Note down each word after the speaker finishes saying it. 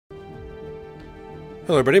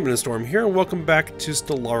Hello everybody, Storm here, and welcome back to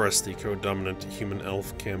Stellaris, the co-dominant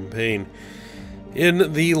human-elf campaign.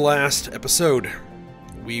 In the last episode,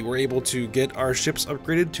 we were able to get our ships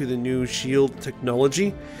upgraded to the new shield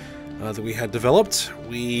technology that we had developed.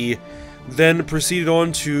 We then proceeded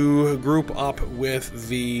on to group up with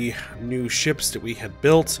the new ships that we had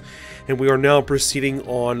built, and we are now proceeding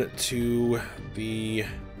on to the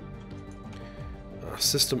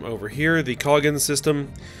system over here, the Coggin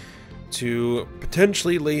system, to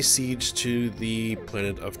potentially lay siege to the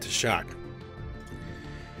planet of Čapek.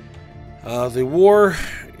 The war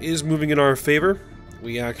is moving in our favor.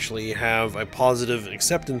 We actually have a positive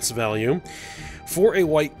acceptance value for a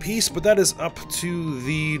white peace, but that is up to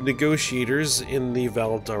the negotiators in the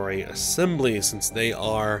Validari Assembly, since they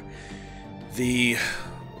are the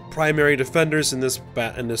primary defenders in this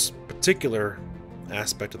particular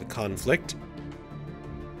aspect of the conflict.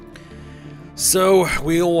 So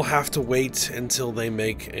we'll have to wait until they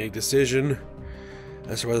make a decision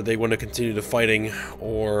as to whether they want to continue the fighting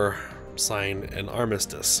or sign an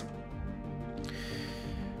armistice.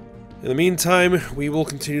 In the meantime, we will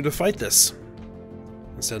continue to fight this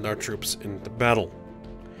and send our troops into battle.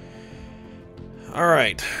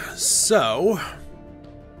 Alright, so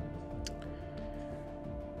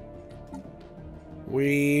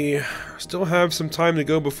we still have some time to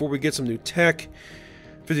go before we get some new tech.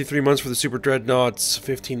 53 months for the Super Dreadnoughts,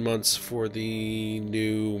 15 months for the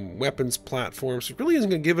new weapons platforms. It really isn't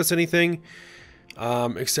going to give us anything,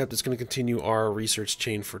 except it's going to continue our research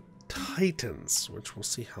chain for Titans, which we'll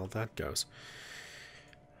see how that goes.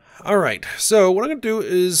 Alright, so what I'm going to do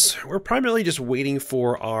is, we're primarily just waiting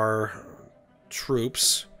for our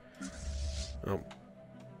troops,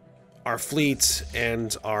 our fleet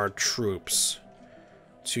and our troops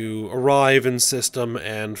to arrive in system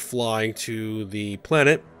and fly to the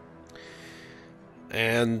planet,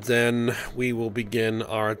 and then we will begin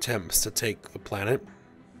our attempts to take the planet,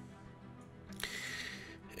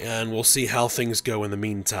 and we'll see how things go in the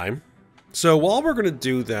meantime. So while we're going to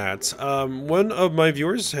do that, one of my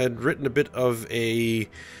viewers had written a bit of a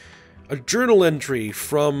journal entry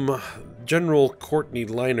from General Courtney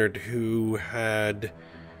Leinard, who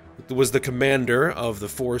was the commander of the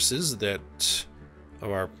forces that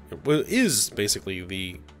is basically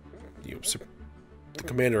the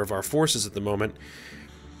commander of our forces at the moment,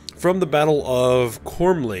 from the Battle of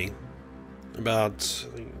Cormley. About,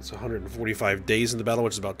 I think it's 145 days in the battle,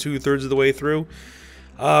 which is about 2/3 of the way through.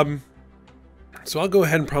 So I'll go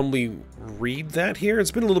ahead and probably read that here. It's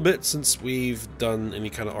been a little bit since we've done any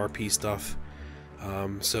kind of RP stuff,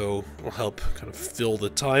 so it'll help kind of fill the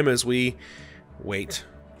time as we wait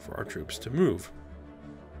for our troops to move.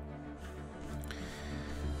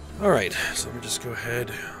 Alright, so let me just go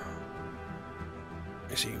ahead.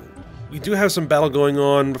 Actually, we do have some battle going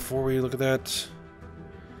on before we look at that.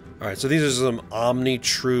 Alright, so these are some Omni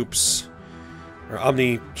troops, or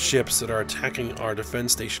Omni ships that are attacking our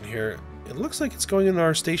defense station here. It looks like it's going in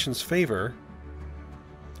our station's favor,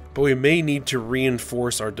 but we may need to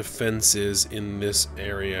reinforce our defenses in this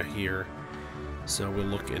area here, so we'll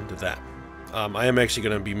look into that. I am actually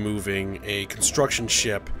going to be moving a construction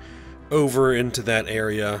ship over into that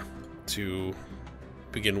area to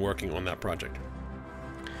begin working on that project.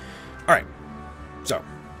 Alright, so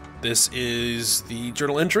this is the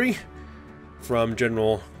journal entry from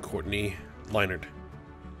General Courtney Leinard.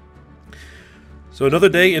 So another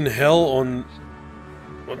day in hell on...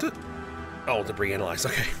 What's it? Oh, debris analyzed.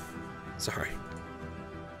 Okay. Sorry.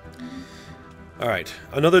 Alright.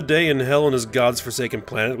 Another day in hell on this God's forsaken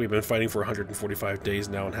planet. We've been fighting for 145 days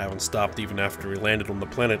now and haven't stopped even after we landed on the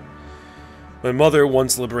planet. My mother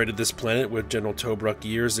once liberated this planet with General Tobruk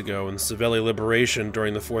years ago in Savelli Liberation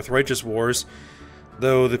during the Fourth Righteous Wars,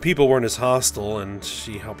 though the people weren't as hostile, and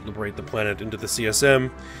she helped liberate the planet into the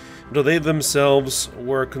CSM, until they themselves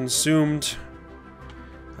were consumed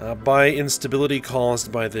by instability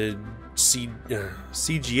caused by the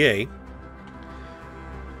CGA,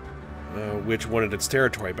 which wanted its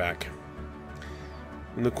territory back.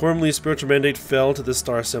 When the Cormley spiritual mandate fell to the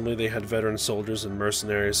Star Assembly, they had veteran soldiers and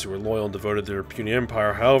mercenaries who were loyal and devoted to their puny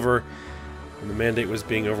empire. However, when the mandate was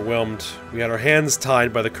being overwhelmed, we had our hands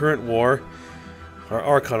tied by the current war. Our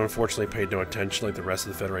Archon unfortunately paid no attention like the rest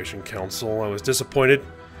of the Federation Council. I was disappointed,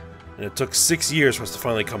 and it took 6 years for us to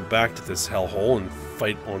finally come back to this hellhole and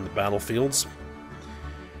fight on the battlefields.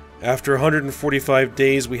 After 145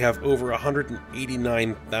 days, we have over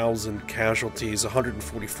 189,000 casualties,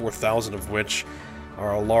 144,000 of which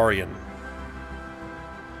are Alarian.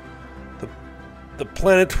 The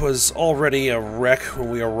planet was already a wreck when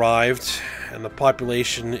we arrived, and the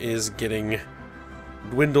population is getting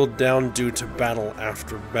dwindled down due to battle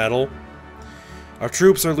after battle. Our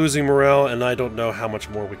troops are losing morale, and I don't know how much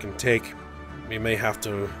more we can take. We may have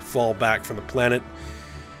to fall back from the planet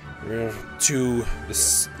to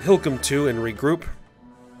this Hilcum 2 and regroup.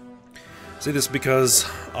 I say this because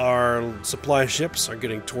our supply ships are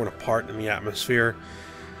getting torn apart in the atmosphere,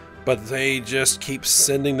 but they just keep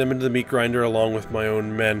sending them into the meat grinder along with my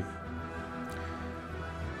own men.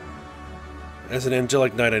 As an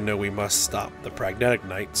angelic knight, I know we must stop the pragmatic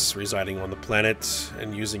knights residing on the planet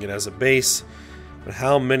and using it as a base, but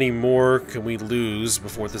how many more can we lose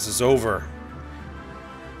before this is over?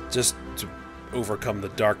 Just to overcome the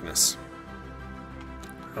darkness.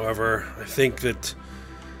 However, I think that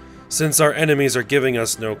since our enemies are giving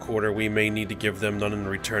us no quarter, we may need to give them none in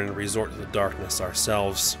return and resort to the darkness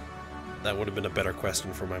ourselves. That would have been a better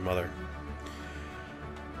question for my mother.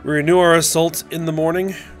 We renew our assault in the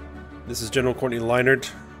morning. This is General Courtney Leinard,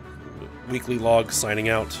 weekly log signing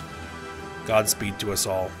out. Godspeed to us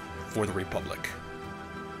all, for the Republic.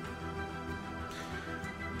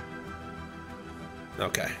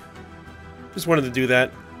 Okay. Just wanted to do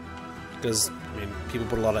that, because, I mean, people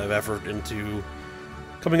put a lot of effort into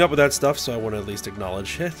coming up with that stuff, so I want to at least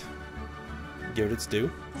acknowledge it. Give it its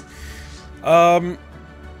due.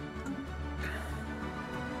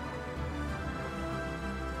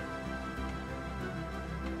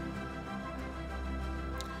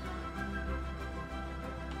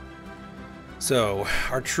 So,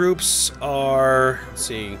 our troops are, let's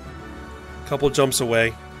see, a couple jumps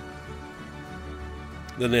away.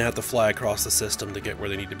 Then they have to fly across the system to get where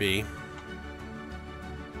they need to be.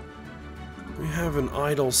 We have an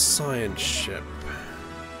idle science ship.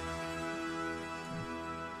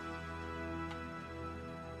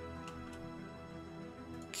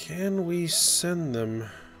 Can we send them?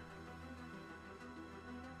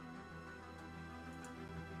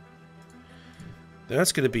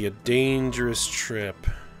 That's going to be a dangerous trip.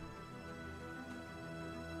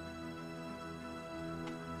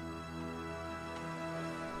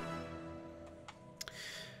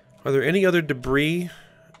 Are there any other debris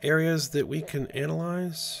areas that we can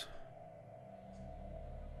analyze?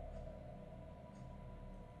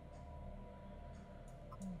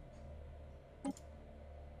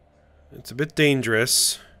 It's a bit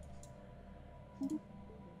dangerous.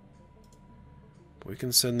 We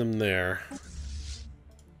can send them there.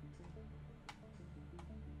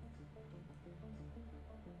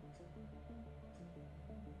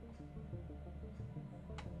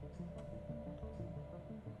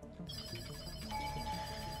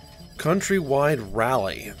 Countrywide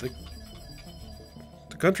rally. The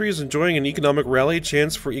country is enjoying an economic rally.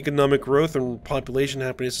 Chance for economic growth and population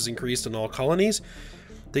happiness has increased in all colonies.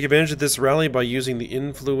 Take advantage of this rally by using the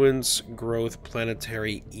Influence Growth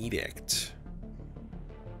Planetary Edict.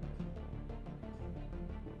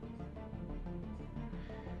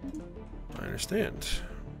 I understand.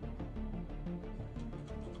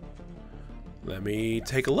 Let me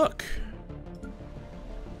take a look.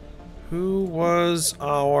 Who was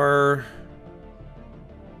our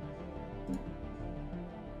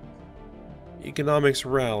economics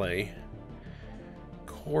rally?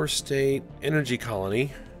 Core State Energy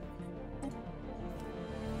Colony.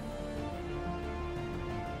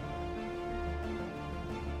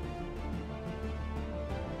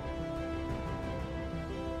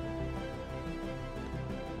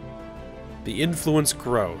 The Influence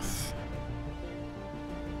Growth.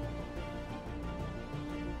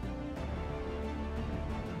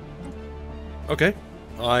 Okay,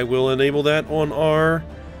 I will enable that on our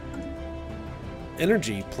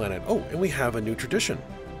energy planet. Oh, and we have a new tradition.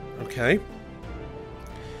 Okay.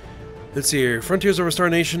 Let's see here. Frontiers of our star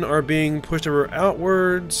nation are being pushed ever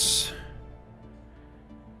outwards.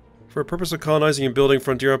 For a purpose of colonizing and building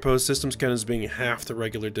frontier outpost systems, cannons being half the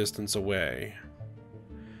regular distance away.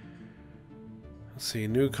 Let's see,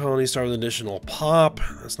 new colony start with additional pop.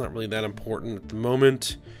 That's not really that important at the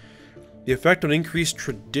moment. The effect on increased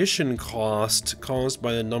tradition cost caused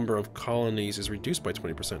by the number of colonies is reduced by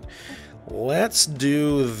 20%. Let's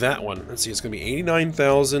do that one. Let's see, it's going to be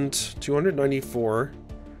 89,294.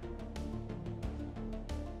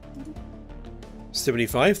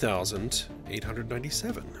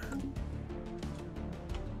 75,897.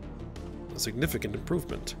 A significant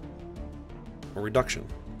improvement. Or reduction.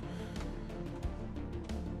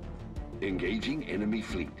 Engaging enemy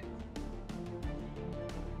fleet.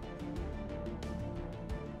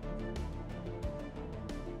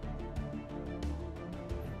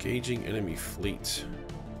 Engaging enemy fleet.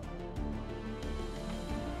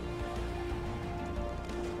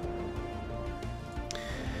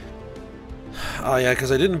 Ah, yeah,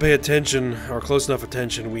 because I didn't pay attention, or close enough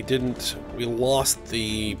attention. We lost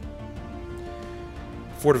the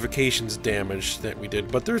fortifications damage that we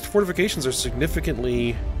did, but their fortifications are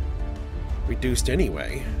significantly reduced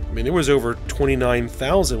anyway. I mean, it was over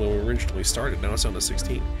 29,000 when we originally started, now it's down to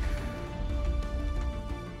 16.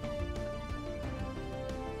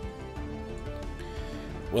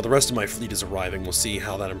 Well, the rest of my fleet is arriving, we'll see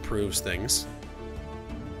how that improves things.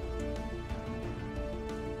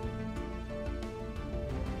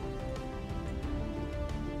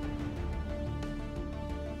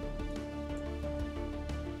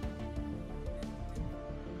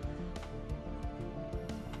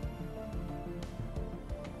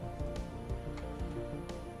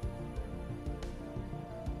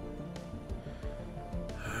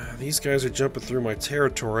 These guys are jumping through my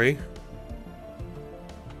territory.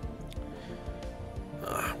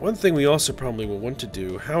 One thing we also probably will want to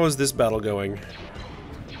do, how is this battle going?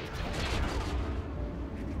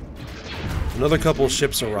 Another couple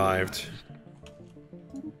ships arrived.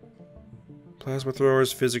 Plasma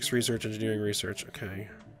throwers, physics research, engineering research, okay.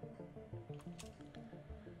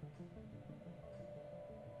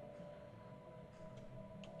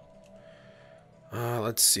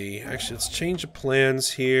 Let's see. Actually, let's change the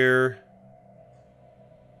plans here.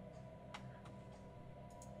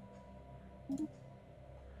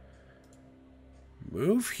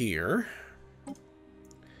 Move here.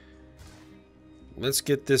 Let's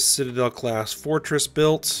get this Citadel class fortress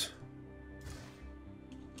built.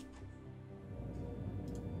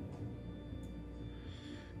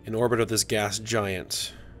 In orbit of this gas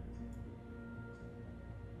giant.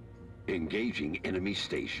 Engaging enemy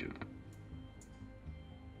station.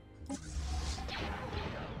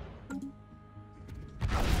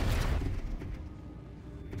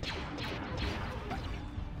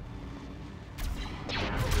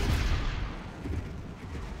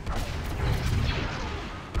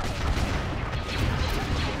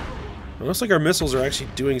 It looks like our missiles are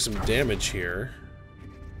actually doing some damage here.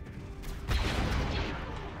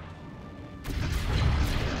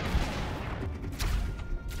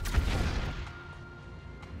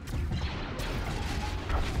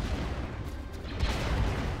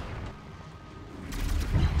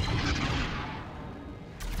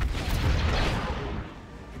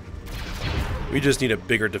 We just need a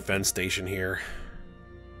bigger defense station here.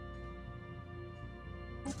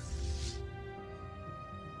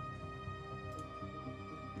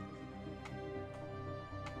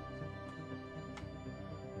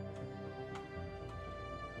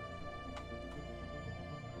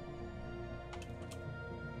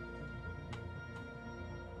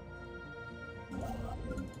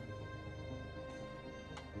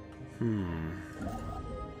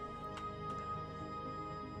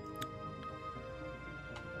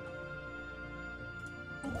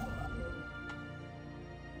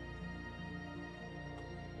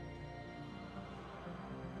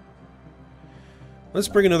 Let's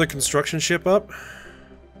bring another construction ship up.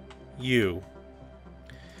 You.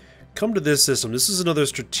 Come to this system. This is another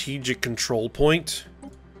strategic control point.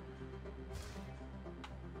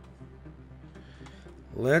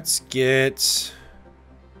 Let's get...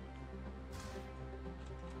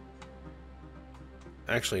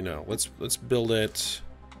 Actually, no. Let's build it...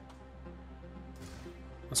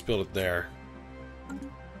 Let's build it there.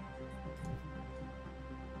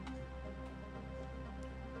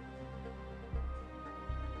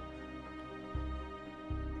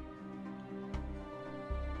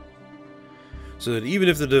 So that even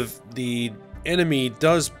if the enemy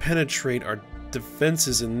does penetrate our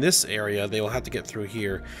defenses in this area, they will have to get through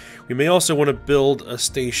here. We may also want to build a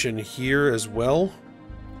station here as well.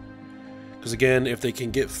 Because again, if they can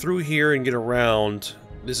get through here and get around,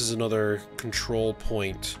 this is another control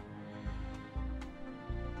point.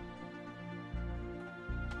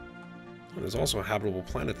 Oh, there's also a habitable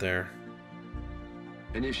planet there.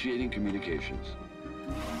 Initiating communications.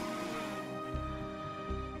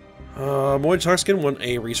 Moy Tarkskin won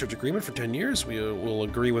a research agreement for 10 years. We will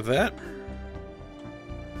agree with that.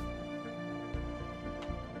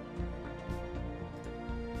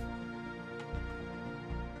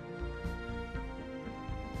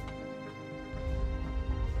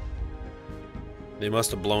 They must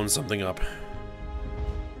have blown something up.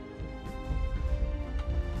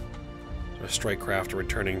 Our strike craft are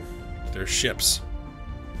returning their ships.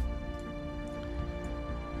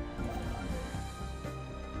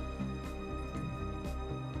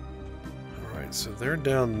 So they're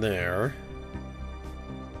down there.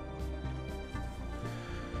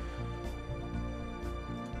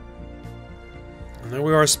 Now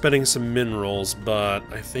we are spending some minerals, but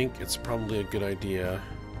I think it's probably a good idea.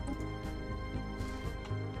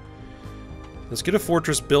 Let's get a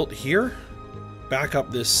fortress built here. Back up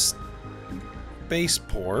this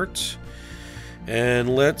spaceport.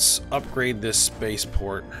 And let's upgrade this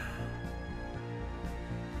spaceport.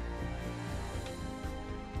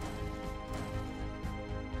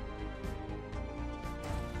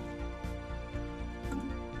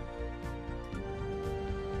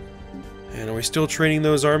 And are we still training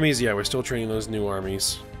those armies? Yeah, we're still training those new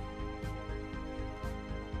armies.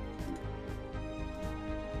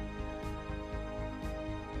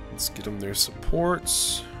 Let's get them their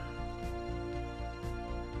supports.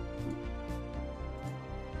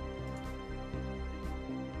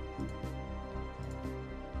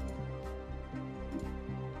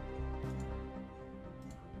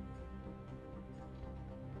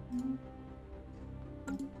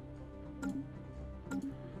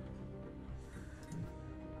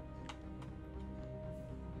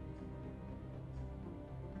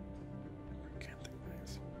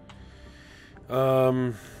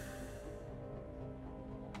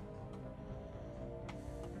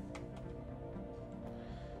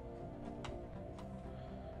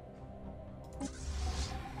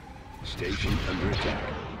 Station under attack.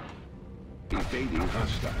 Evading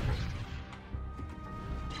hostiles.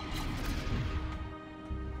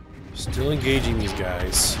 Still engaging these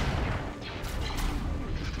guys.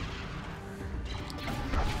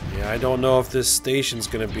 Yeah, I don't know if this station's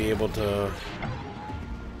gonna be able to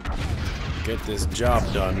get this job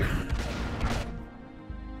done.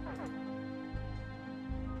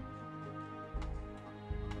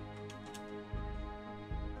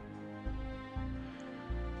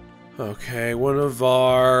 Okay, one of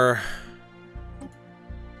our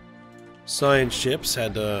science ships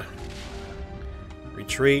had to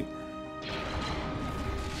retreat.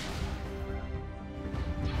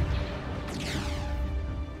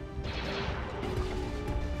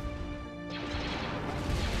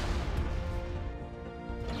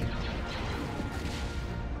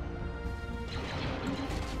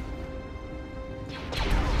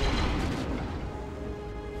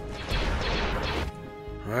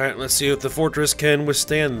 Alright, let's see if the fortress can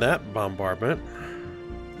withstand that bombardment.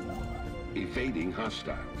 Evading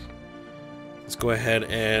hostiles. Let's go ahead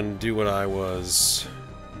and do what I was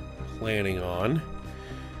planning on.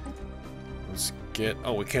 Let's get...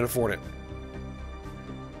 oh, we can't afford it.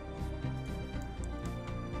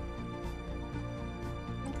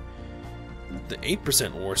 The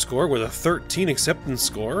 8% war score with a 13 acceptance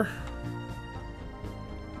score.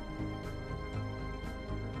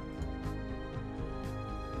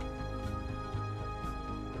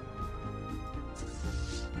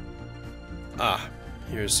 Ah,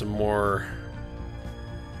 here's some more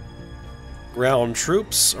ground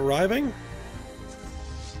troops arriving.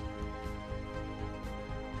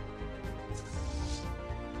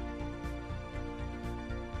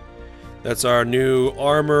 That's our new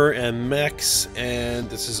armor and mechs, and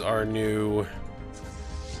this is our new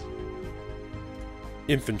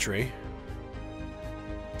infantry.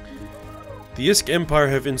 The Isk Empire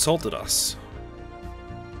have insulted us.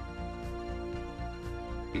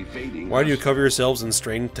 Why do you cover yourselves in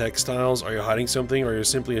strained textiles? Are you hiding something, or are you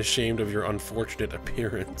simply ashamed of your unfortunate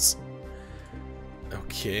appearance?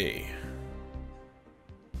 Okay.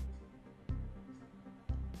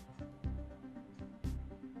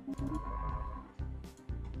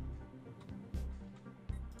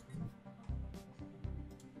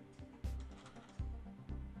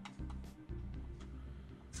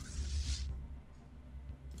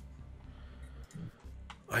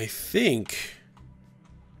 I think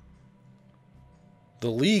the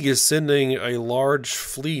League is sending a large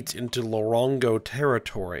fleet into Lorongo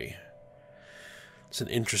territory. It's an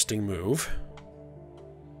interesting move.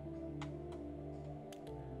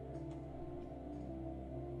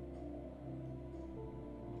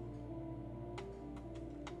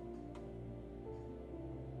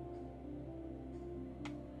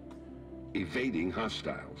 Evading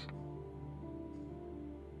hostiles.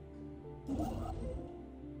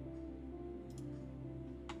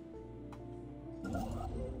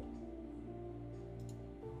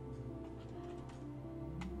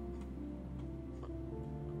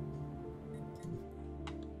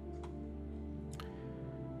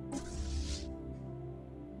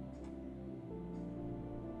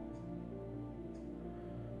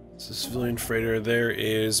 It's a civilian freighter. There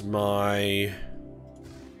is my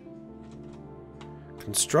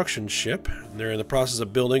construction ship. They're in the process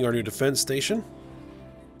of building our new defense station.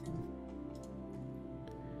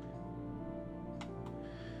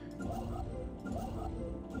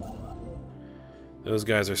 Those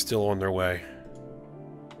guys are still on their way.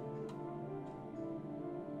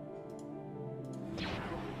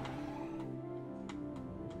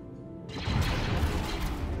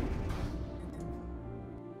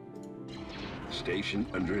 Station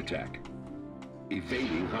under attack.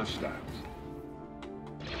 Evading hostiles.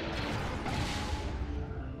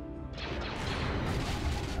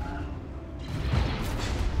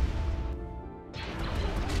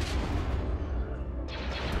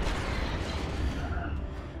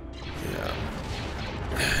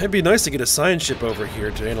 It'd be nice to get a science ship over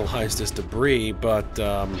here to analyze this debris, but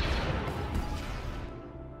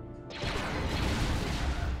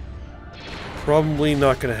probably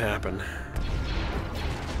not going to happen.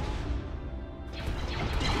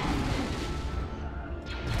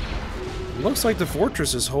 Looks like the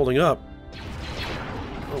fortress is holding up.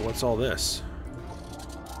 Oh, what's all this?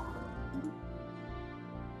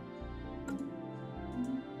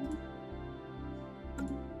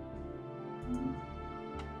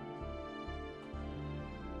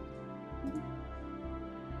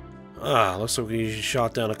 Ah, looks like we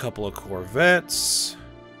shot down a couple of corvettes.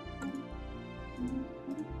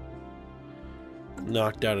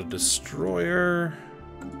 Knocked out a destroyer.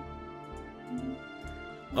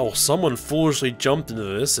 Oh, someone foolishly jumped into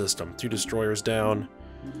this system. 2 destroyers down.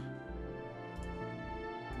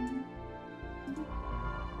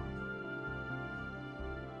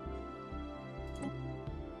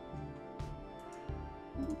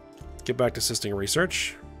 Get back to assisting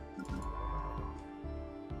research.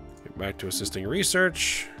 Get back to assisting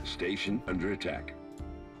research. Station under attack.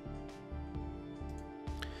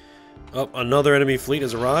 Oh, another enemy fleet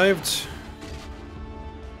has arrived.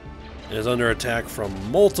 It is under attack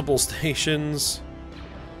from multiple stations.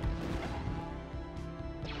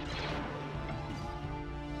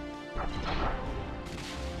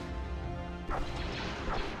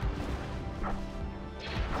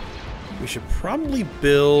 We should probably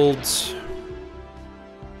build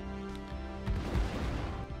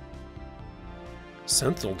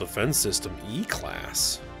Sentinel Defense System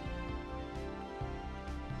E-Class.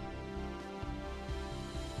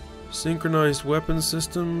 Synchronized weapon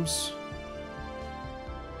systems.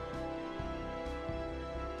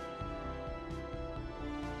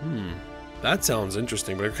 That sounds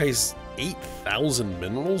interesting, but it carries 8,000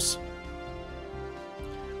 minerals?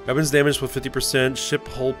 Weapons damage plus 50%, ship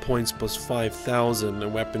hull points plus 5,000,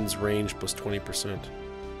 and weapons range plus 20%.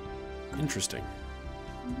 Interesting.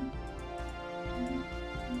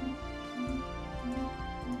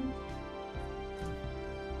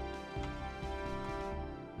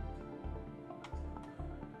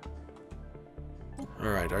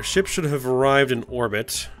 Alright, our ship should have arrived in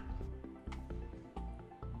orbit.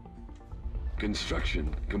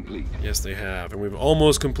 Construction complete. Yes, they have, and we've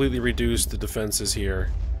almost completely reduced the defenses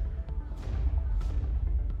here.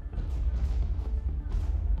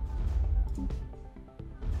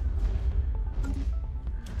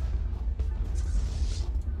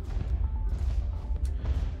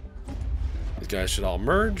 These guys should all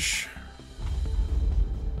merge.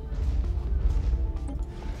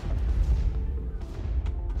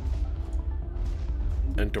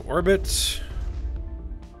 Enter orbit.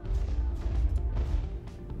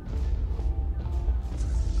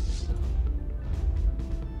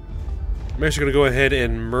 I'm actually going to go ahead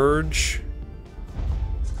and merge.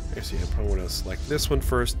 Actually, I probably want to select this one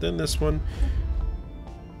first, then this one.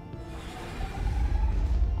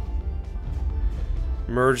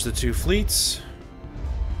 Merge the 2 fleets.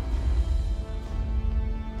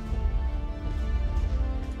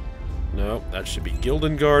 No, that should be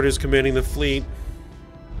Gildengard who's commanding the fleet.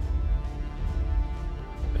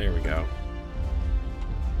 There we go.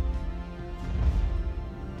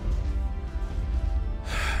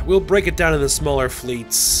 We'll break it down into smaller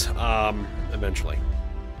fleets, eventually.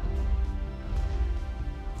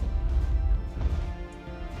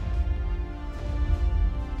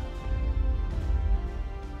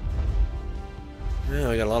 Yeah,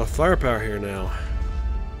 I got a lot of firepower here now.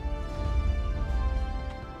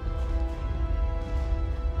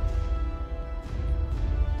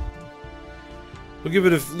 We'll give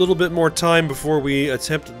it a little bit more time before we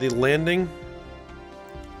attempt the landing.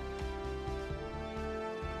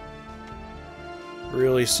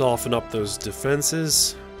 Really soften up those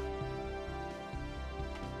defenses.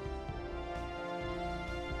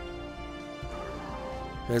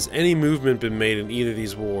 Has any movement been made in either of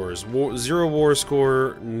these wars? 0 war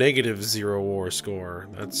score, -0 war score.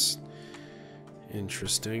 That's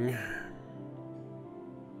interesting.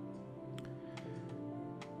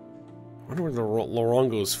 I wonder where the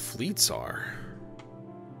Lorongo's fleets are.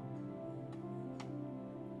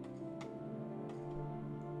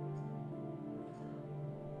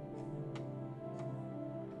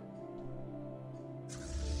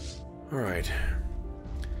 Alright.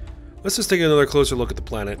 Let's just take another closer look at the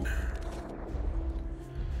planet.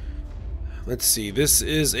 Let's see, this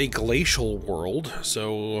is a glacial world,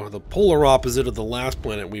 so the polar opposite of the last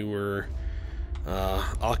planet we were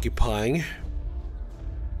occupying.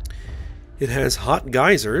 It has hot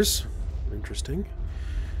geysers, interesting.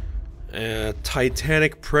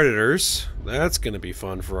 Titanic predators, that's going to be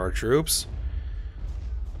fun for our troops.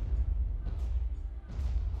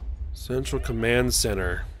 Central Command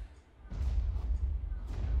Center.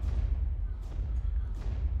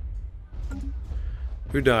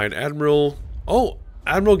 Who died? Admiral... Oh!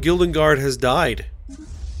 Admiral Gildengard has died.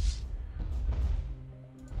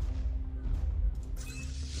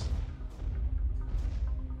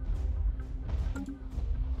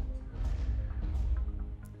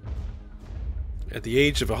 At the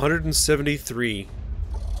age of 173.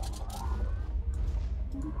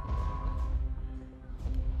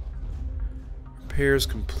 Repairs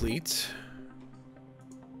complete.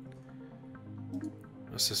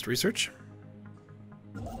 Assist research.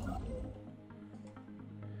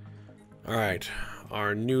 Alright,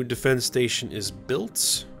 our new defense station is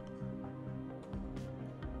built.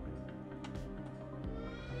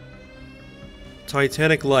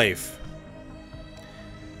 Titanic life.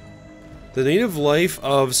 The native life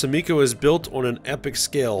of Samiko is built on an epic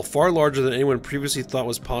scale, far larger than anyone previously thought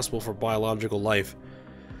was possible for biological life.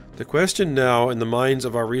 The question now in the minds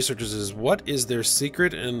of our researchers is, what is their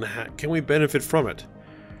secret and can we benefit from it?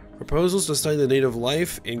 Proposals to study the native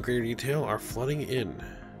life in greater detail are flooding in.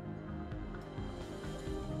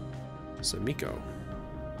 Samiko.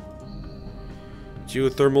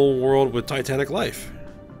 Geothermal world with Titanic life.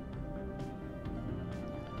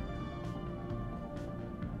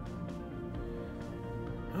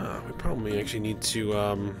 We probably actually need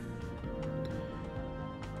to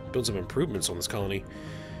build some improvements on this colony.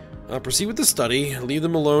 Proceed with the study. Leave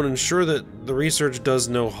them alone. Ensure that the research does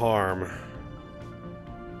no harm.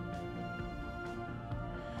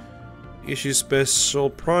 Issue special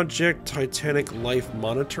project Titanic life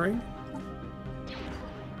monitoring.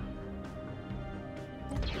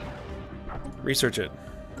 Research it.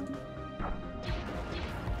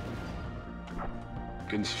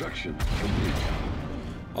 Construction complete.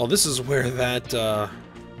 Oh, this is where that,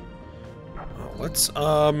 let's,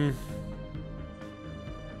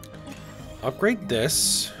 upgrade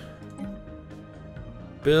this.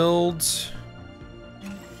 Build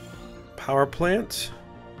power plant.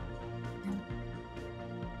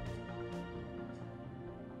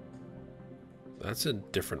 That's a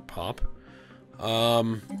different pop.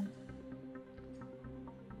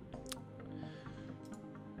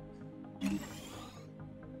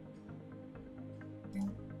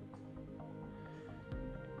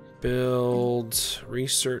 Build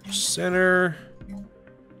research center.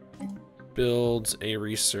 Builds a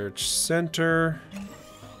research center.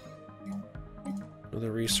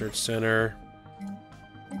 Another research center.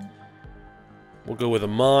 We'll go with a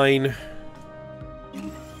mine.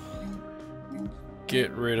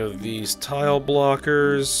 Get rid of these tile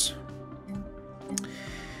blockers.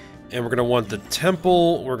 And we're going to want the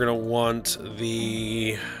temple. We're going to want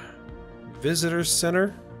the visitor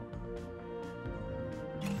center.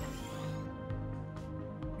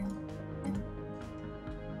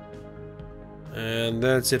 And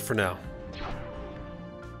that's it for now.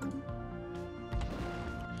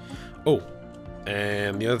 Oh,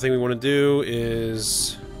 and the other thing we want to do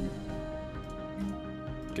is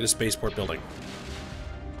get a spaceport building.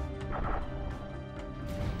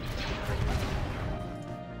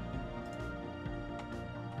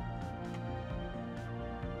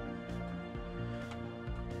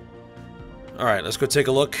 Alright, let's go take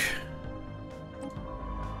a look.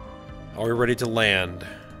 Are we ready to land?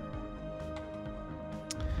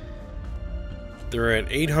 They're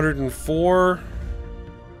at 804.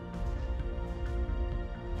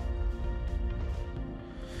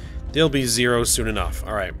 They'll be 0 soon enough.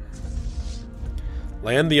 Alright.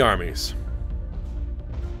 Land the armies.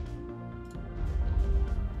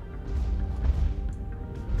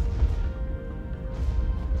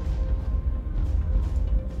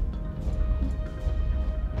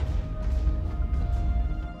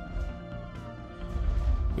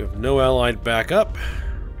 We have no allied backup.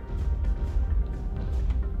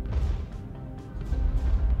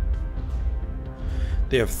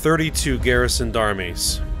 They have 32 garrisoned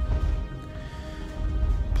armies.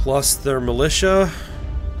 Plus their militia.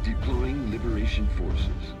 Deploying liberation forces.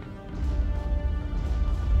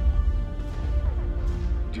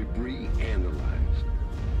 Debris analyzed.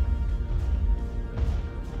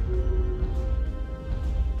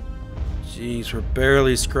 Jeez, we're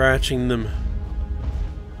barely scratching them.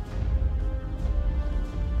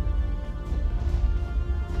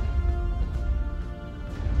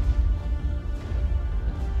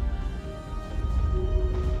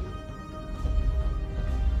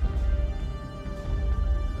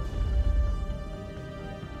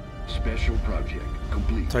 Special project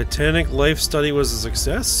complete. Titanic life study was a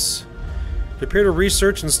success. It appeared to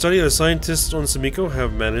research and study that scientists on Sumiko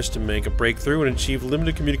have managed to make a breakthrough and achieve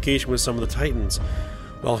limited communication with some of the Titans.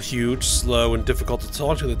 While huge, slow, and difficult to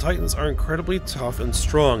talk to, the Titans are incredibly tough and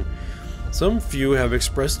strong. Some few have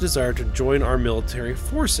expressed a desire to join our military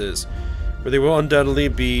forces, where they will undoubtedly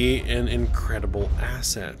be an incredible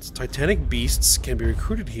asset. Titanic beasts can be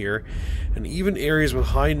recruited here, and even areas with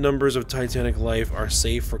high numbers of Titanic life are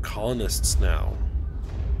safe for colonists now.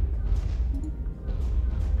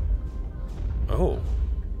 Oh.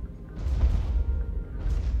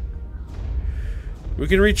 We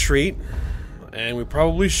can retreat, and we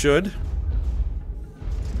probably should.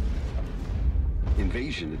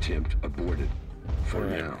 Invasion attempt aborted. For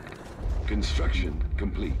now. Construction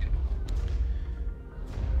complete.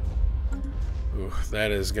 Ooh,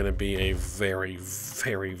 that is going to be a very,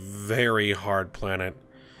 very, very hard planet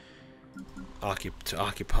to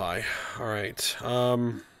occupy. Alright,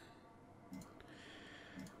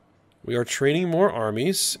 we are training more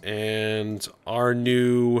armies, and our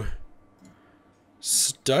new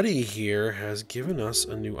study here has given us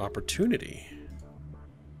a new opportunity.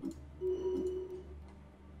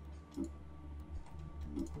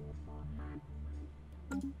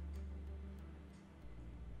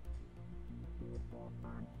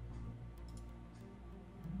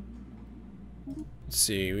 Let's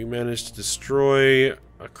see, we managed to destroy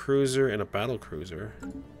a cruiser and a battle cruiser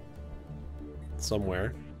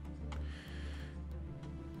somewhere.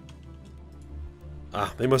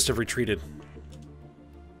 Ah, they must have retreated.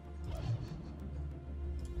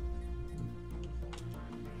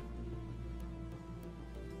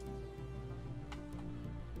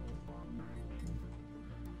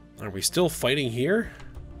 Are we still fighting here?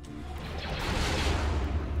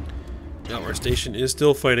 No, our station is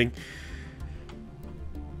still fighting.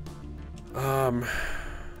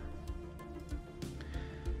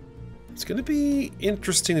 It's gonna be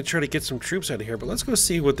interesting to try to get some troops out of here, but let's go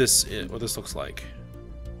see what this looks like.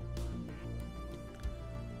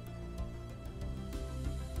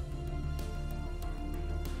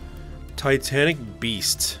 Titanic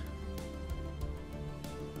Beast.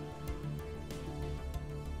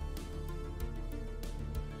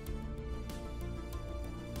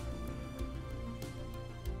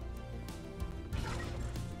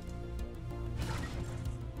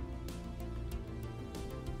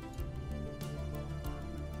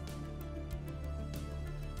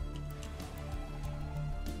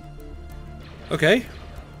 Okay.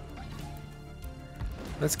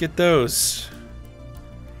 Let's get those.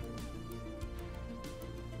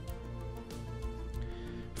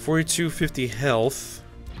 $4250 health.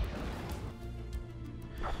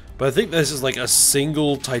 But I think this is like a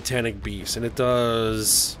single Titanic beast, and it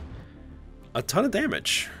does a ton of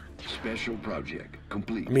damage. Special project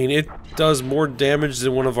complete. I mean, it does more damage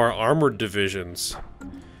than one of our armored divisions.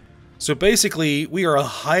 So basically, we are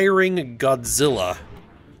hiring Godzilla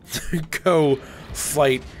to go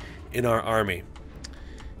fight in our army.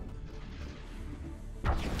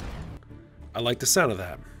 I like the sound of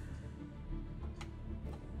that.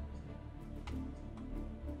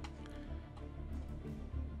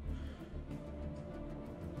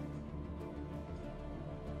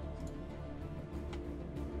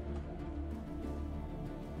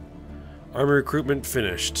 Army recruitment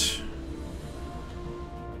finished.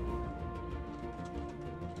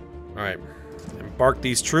 Alright. Embark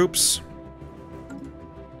these troops.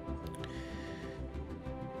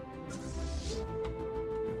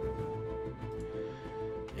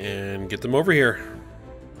 And get them over here.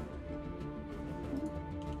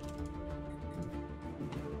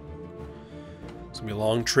 It's gonna be a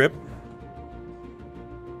long trip.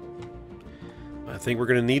 I think we're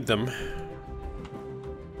gonna need them.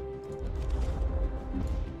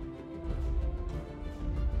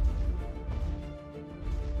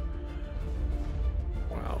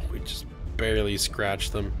 Wow, we just barely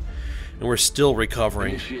scratched them. And we're still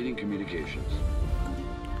recovering. Initiating communications.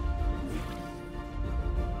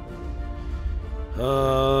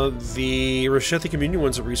 The Rochetti Communion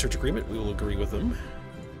wants a research agreement. We will agree with them.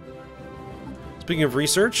 Speaking of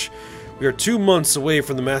research, we are 2 months away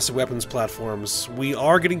from the massive weapons platforms. We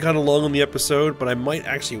are getting kind of long on the episode, but I might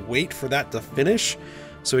actually wait for that to finish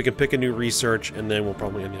so we can pick a new research, and then we'll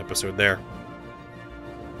probably end the episode there.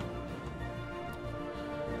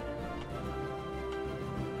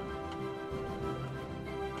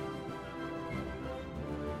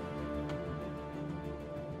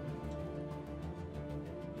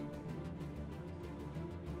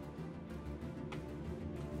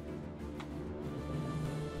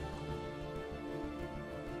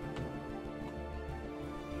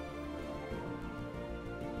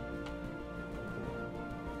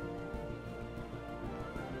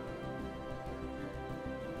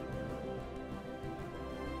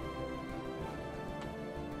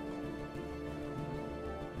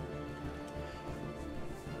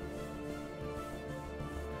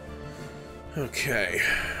 Okay.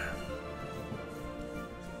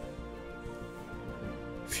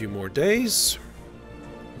 A few more days.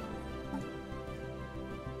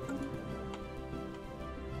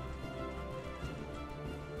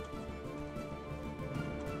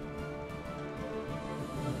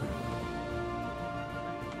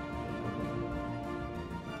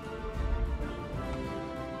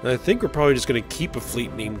 I think we're probably just going to keep a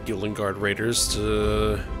fleet named Gildengard Raiders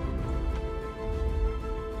to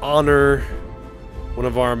honor one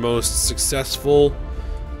of our most successful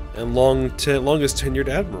and longest tenured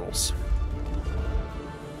admirals.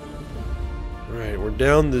 Alright, we're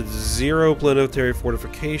down to 0 planetary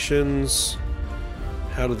fortifications.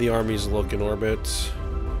 How do the armies look in orbit?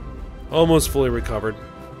 Almost fully recovered.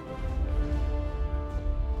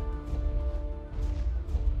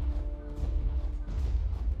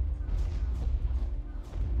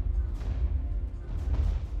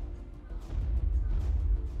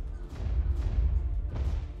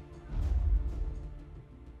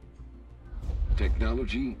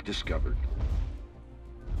 Technology discovered.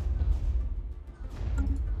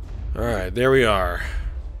 Alright, there we are.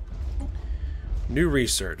 New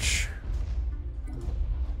research.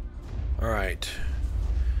 Alright.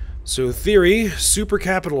 So, theory, super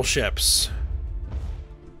capital ships.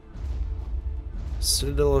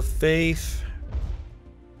 Citadel of Faith.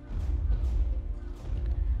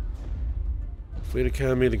 Fleet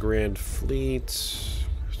Academy, the Grand Fleet.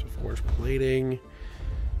 Crystal Forge Plating.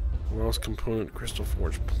 Ross component, Crystal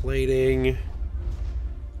Forge Plating.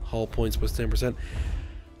 Hull points plus 10%.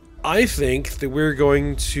 I think that we're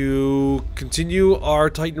going to continue our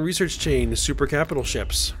Titan research chain, super capital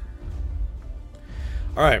ships.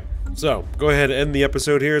 Alright, so go ahead and end the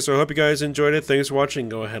episode here. So I hope you guys enjoyed it. Thanks for watching.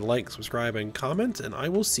 Go ahead, like, subscribe, and comment, and I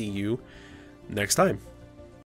will see you next time.